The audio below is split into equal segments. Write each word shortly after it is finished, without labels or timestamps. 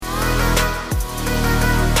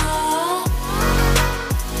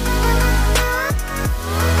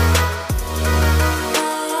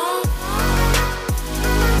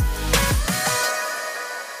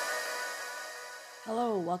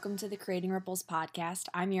welcome to the Creating Ripples podcast.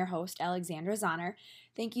 I'm your host, Alexandra Zahner.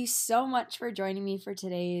 Thank you so much for joining me for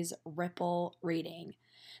today's Ripple reading.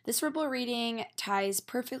 This Ripple reading ties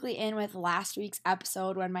perfectly in with last week's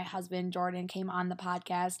episode when my husband Jordan came on the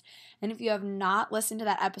podcast. And if you have not listened to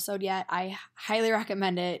that episode yet, I highly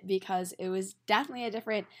recommend it because it was definitely a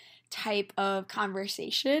different type of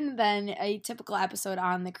conversation than a typical episode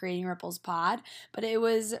on the Creating Ripples pod, but it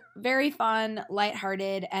was very fun,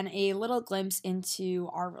 lighthearted, and a little glimpse into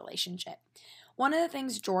our relationship. One of the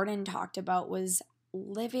things Jordan talked about was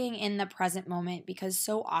living in the present moment, because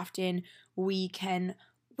so often we can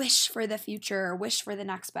wish for the future or wish for the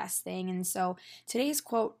next best thing. And so today's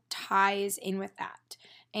quote ties in with that.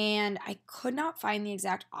 And I could not find the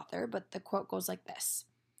exact author, but the quote goes like this: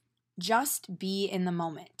 "Just be in the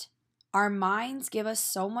moment. Our minds give us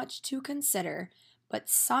so much to consider, but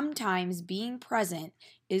sometimes being present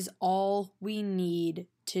is all we need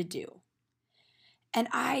to do." And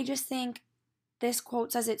I just think this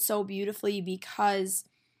quote says it so beautifully, because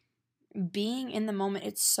being in the moment,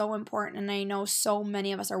 it's so important. And I know so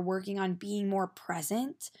many of us are working on being more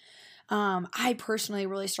present. I personally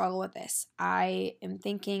really struggle with this. I am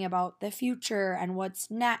thinking about the future and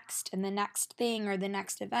what's next and the next thing or the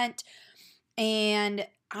next event. And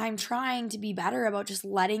I'm trying to be better about just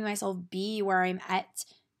letting myself be where I'm at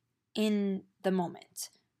in the moment,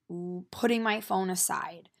 putting my phone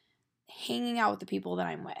aside, hanging out with the people that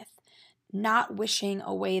I'm with, not wishing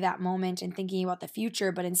away that moment and thinking about the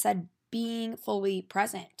future, but instead being fully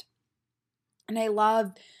present. And I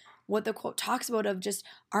love what the quote talks about of just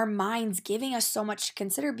our minds giving us so much to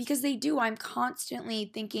consider, because they do. I'm constantly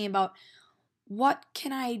thinking about, what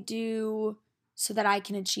can I do so that I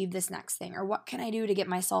can achieve this next thing? Or what can I do to get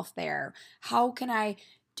myself there? How can I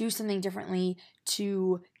do something differently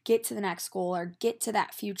to get to the next goal or get to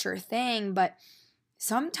that future thing? But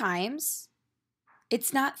sometimes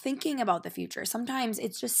it's not thinking about the future. Sometimes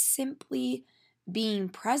it's just simply being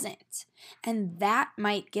present. And that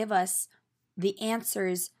might give us the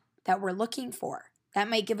answers that we're looking for. That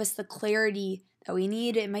might give us the clarity that we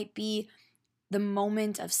need. It might be the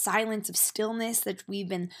moment of silence, of stillness that we've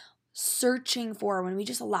been searching for, when we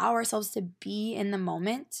just allow ourselves to be in the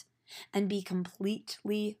moment and be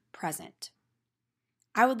completely present.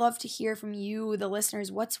 I would love to hear from you, the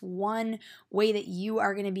listeners. What's one way that you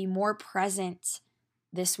are going to be more present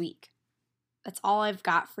this week? That's all I've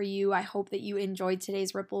got for you. I hope that you enjoyed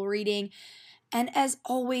today's Ripple reading. And as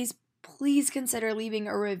always, please consider leaving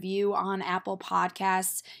a review on Apple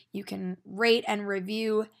Podcasts. You can rate and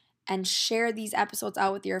review and share these episodes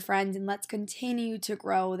out with your friends, and let's continue to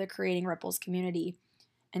grow the Creating Ripples community.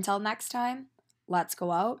 Until next time, let's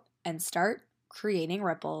go out and start creating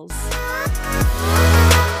ripples.